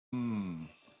I've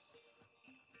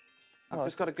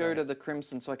just got to go to the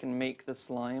Crimson so I can make the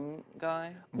slime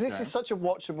guy. This is such a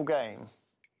watchable game,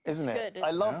 isn't it?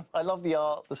 I love the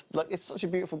art. It's such a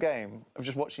beautiful game of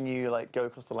just watching you like go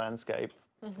across the landscape.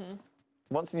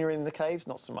 Once you're in the caves,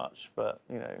 not so much, but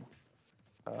you know.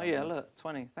 Oh yeah, look,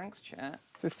 20. Thanks, chat.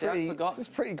 This is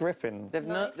pretty gripping. They've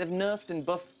nerfed and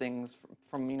buffed things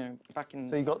from you know back in.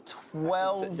 So you got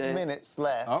 12 minutes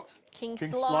left. Oh, King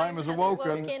Slime has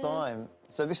awoken. King Slime.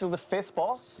 So this is the 5th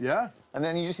boss. Yeah. And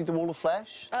then you just need the Wall of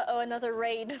Flesh. Uh-oh, another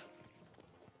raid.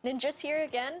 Ninja's here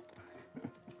again.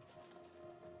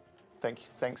 Thanks,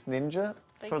 Ninja,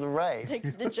 for the raid.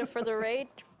 Thanks, Ninja, for the raid.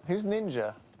 Who's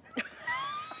Ninja?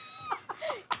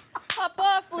 Pop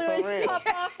off, Lewis! Pop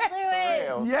off,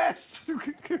 Lewis! Yes!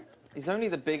 He's only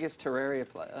the biggest Terraria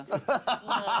player.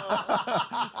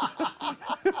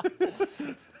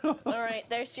 All right,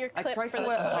 there's your clip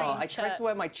I tried to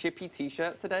wear my Chippy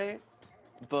t-shirt today,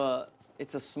 but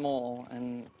it's a small,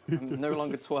 and I'm no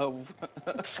longer 12.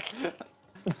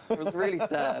 It was really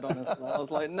sad, honestly. I was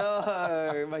like,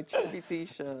 no, my Chippy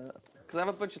t-shirt. Because I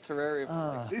have a bunch of Terraria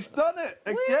players. He's done it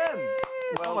again!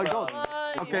 Well oh my god.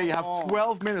 Okay, you have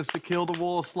 12 minutes to kill the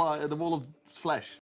wall of flesh.